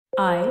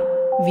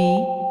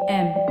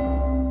IVM.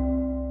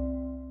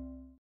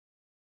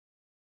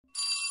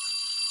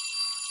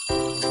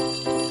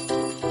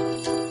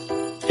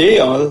 Hey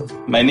all,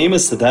 my name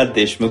is Siddharth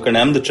Deshmukh and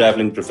I'm the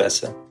traveling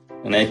professor.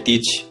 And I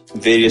teach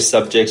various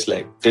subjects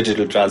like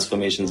digital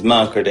transformations,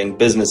 marketing,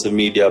 business of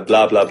media,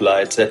 blah, blah, blah,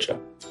 etc.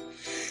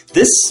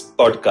 This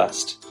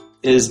podcast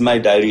is my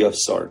diary of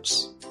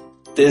sorts.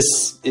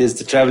 This is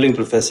the traveling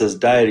professor's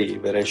diary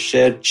where I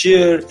share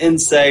cheer,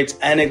 insights,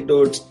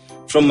 anecdotes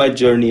from my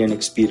journey and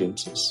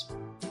experiences.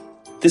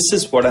 This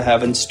is what I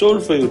have in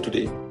store for you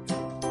today.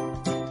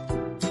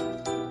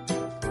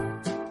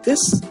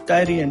 This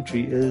diary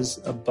entry is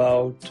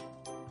about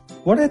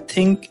what I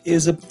think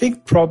is a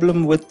big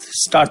problem with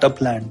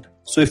startup land.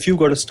 So if you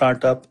got a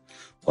startup,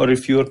 or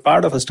if you're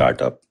part of a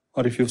startup,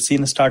 or if you've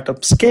seen a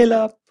startup scale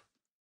up,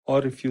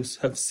 or if you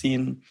have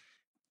seen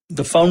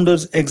the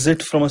founders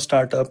exit from a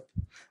startup,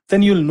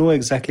 then you'll know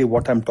exactly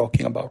what I'm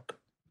talking about.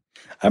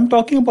 I'm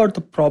talking about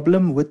the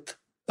problem with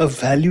a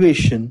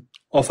valuation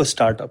of a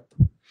startup.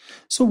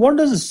 So what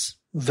does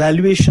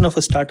valuation of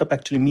a startup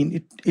actually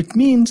mean? It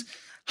means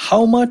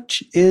how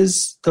much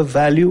is the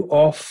value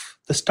of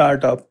the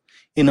startup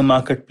in a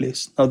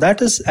marketplace. Now that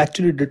is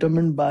actually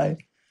determined by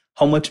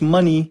how much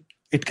money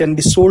it can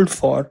be sold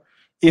for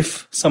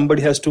if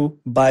somebody has to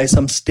buy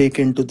some stake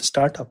into the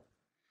startup.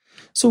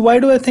 So why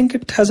do I think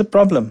it has a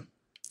problem?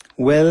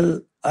 Well,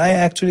 I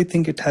actually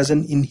think it has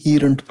an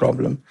inherent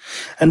problem.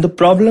 And the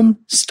problem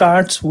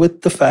starts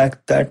with the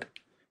fact that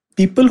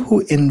people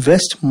who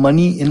invest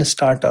money in a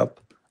startup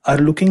are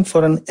looking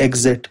for an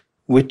exit,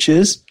 which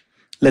is,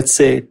 let's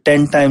say,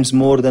 10 times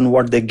more than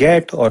what they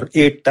get, or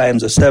 8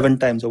 times or 7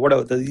 times or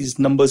whatever. These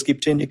numbers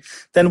keep changing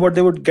than what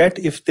they would get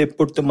if they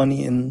put the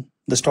money in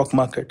the stock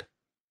market.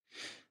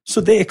 So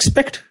they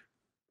expect,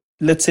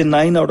 let's say,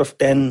 9 out of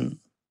 10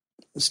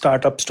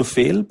 startups to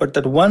fail, but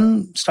that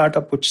one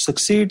startup which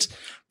succeeds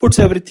puts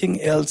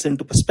everything else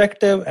into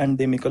perspective and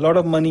they make a lot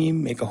of money,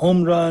 make a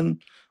home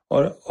run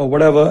or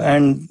whatever,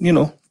 and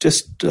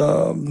just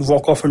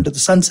walk off into the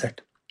sunset.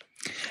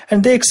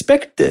 And they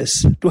expect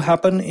this to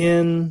happen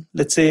in,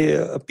 let's say,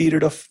 a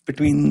period of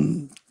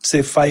between,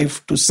 say,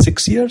 5 to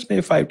 6 years,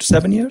 maybe 5 to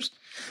 7 years.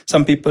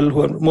 Some people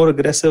who are more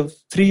aggressive,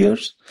 3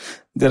 years.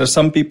 There are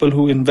some people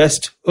who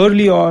invest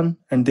early on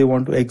and they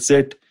want to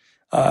exit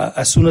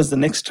as soon as the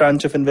next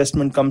tranche of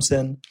investment comes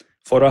in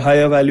for a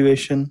higher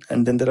valuation.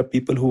 And then there are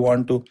people who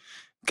want to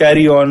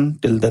carry on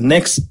till the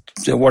next,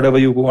 whatever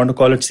you want to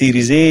call it,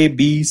 Series A,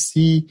 B,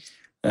 C,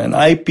 an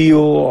IPO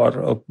or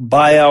a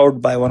buyout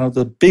by one of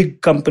the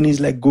big companies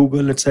like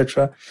Google,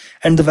 etc.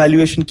 And the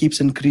valuation keeps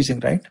increasing,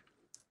 right?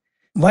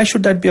 Why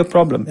should that be a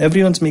problem?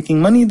 Everyone's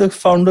making money. The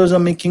founders are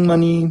making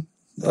money.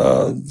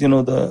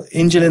 The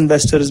angel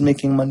investor is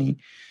making money.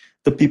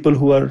 The people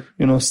who are,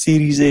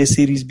 Series A,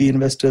 Series B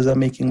investors are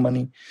making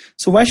money.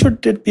 So why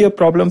should it be a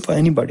problem for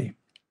anybody?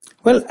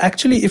 Well,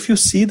 actually, if you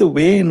see the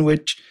way in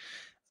which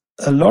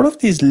a lot of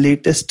these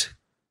latest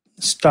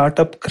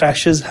startup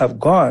crashes have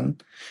gone,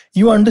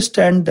 you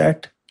understand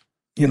that,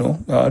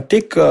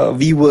 take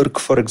WeWork,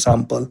 for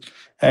example,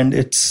 and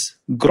its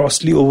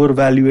grossly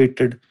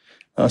overvaluated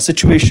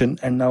situation.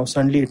 And now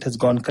suddenly it has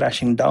gone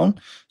crashing down.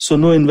 So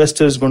no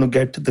investor is going to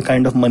get the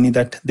kind of money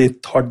that they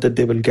thought that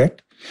they will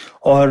get.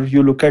 Or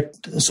you look at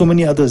so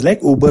many others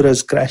like Uber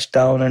has crashed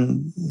down.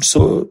 And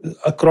so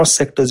across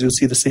sectors, you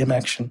see the same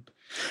action.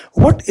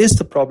 What is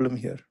the problem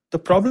here? The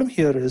problem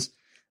here is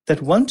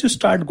that once you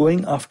start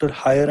going after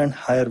higher and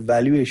higher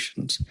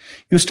valuations,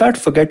 you start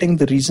forgetting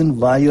the reason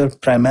why you're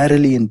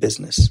primarily in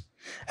business.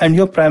 And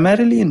you're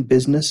primarily in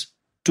business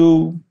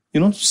to,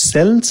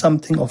 sell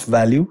something of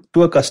value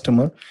to a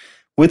customer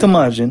with a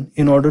margin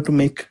in order to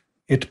make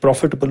it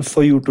profitable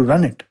for you to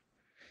run it.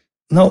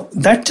 Now,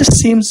 that just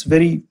seems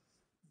very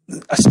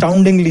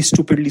astoundingly,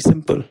 stupidly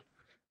simple.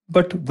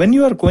 But when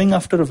you are going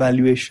after a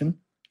valuation,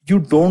 you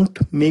don't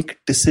make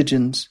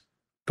decisions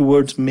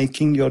towards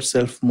making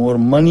yourself more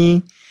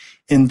money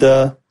in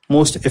the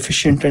most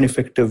efficient and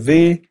effective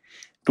way,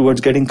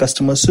 towards getting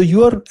customers. So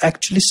you are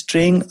actually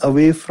straying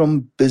away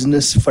from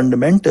business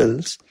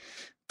fundamentals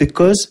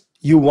because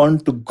you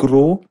want to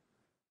grow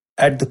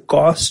at the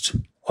cost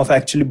of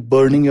actually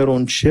burning your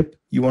own ship.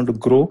 You want to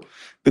grow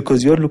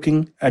because you're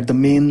looking at the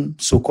main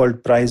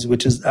so-called price,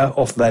 which is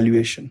of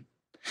valuation.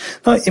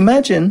 Now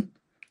imagine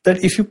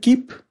that if you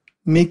keep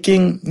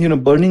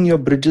burning your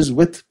bridges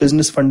with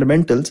business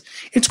fundamentals,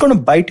 it's going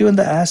to bite you in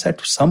the ass at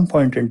some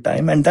point in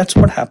time. And that's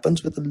what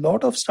happens with a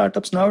lot of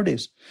startups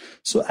nowadays.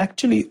 So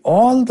actually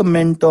all the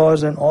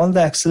mentors and all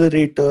the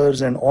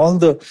accelerators and all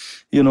the,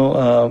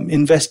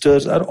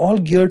 investors are all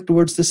geared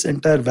towards this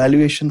entire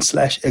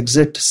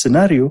valuation/exit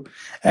scenario.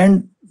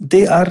 And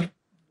they are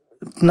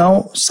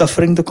now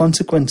suffering the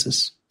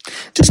consequences.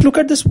 Just look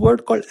at this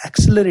word called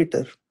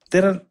accelerator.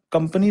 There are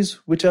companies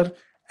which are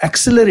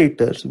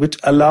accelerators, which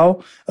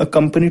allow a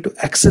company to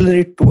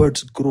accelerate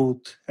towards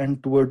growth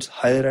and towards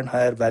higher and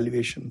higher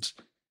valuations,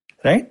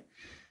 right?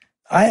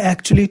 I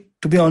actually,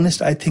 to be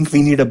honest, I think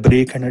we need a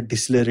brake and a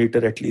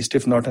decelerator at least,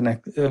 if not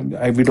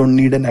we don't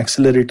need an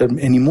accelerator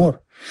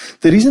anymore.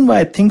 The reason why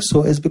I think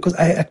so is because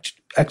I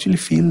actually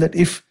feel that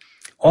if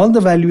all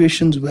the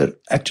valuations were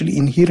actually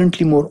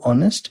inherently more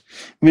honest,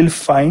 we'll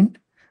find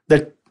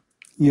that,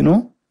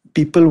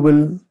 people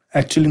will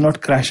actually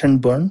not crash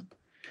and burn.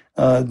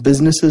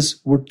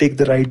 Businesses would take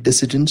the right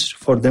decisions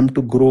for them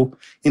to grow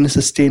in a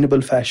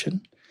sustainable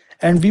fashion.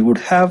 And we would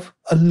have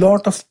a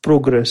lot of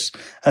progress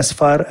as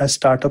far as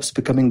startups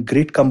becoming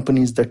great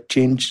companies that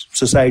change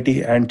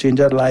society and change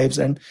our lives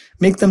and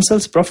make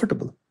themselves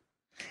profitable,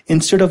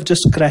 instead of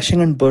just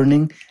crashing and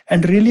burning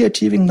and really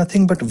achieving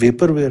nothing but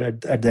vaporware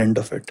at the end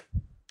of it.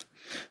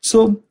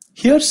 So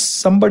here's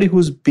somebody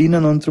who's been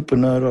an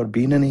entrepreneur or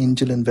been an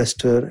angel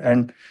investor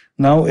and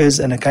now is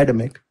an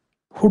academic,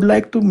 who'd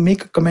like to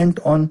make a comment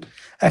on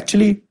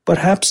actually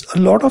perhaps a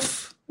lot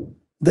of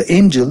the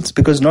angels,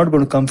 because not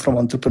going to come from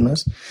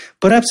entrepreneurs,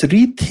 perhaps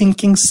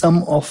rethinking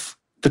some of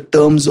the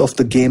terms of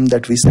the game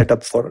that we set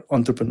up for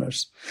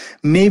entrepreneurs.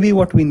 Maybe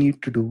what we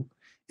need to do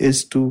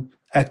is to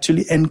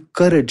actually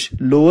encourage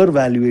lower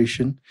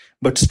valuation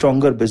but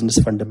stronger business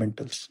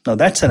fundamentals. Now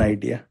that's an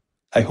idea.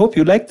 I hope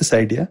you like this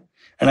idea,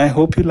 and I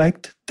hope you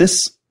liked this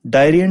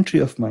diary entry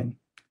of mine.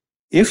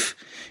 If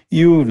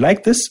you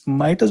like this,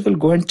 might as well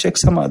go and check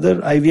some other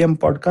IVM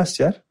podcasts,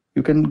 yeah?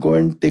 You can go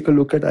and take a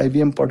look at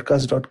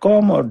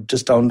ivmpodcast.com or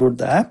just download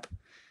the app.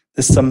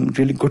 There's some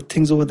really good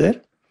things over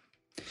there.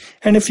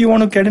 And if you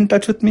want to get in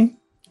touch with me,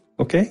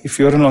 okay, if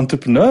you're an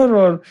entrepreneur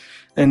or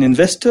an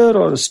investor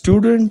or a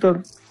student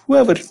or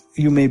whoever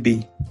you may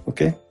be,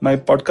 okay, my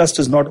podcast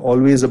is not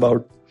always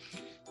about,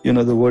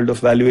 the world of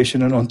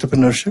valuation and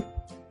entrepreneurship.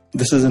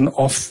 This is an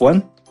off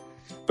one.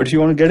 But if you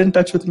want to get in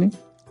touch with me,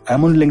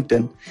 I'm on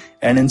LinkedIn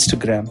and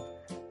Instagram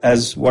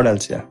as what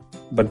else, yeah,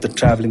 but the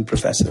Traveling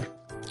Professor.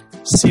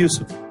 See you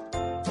soon.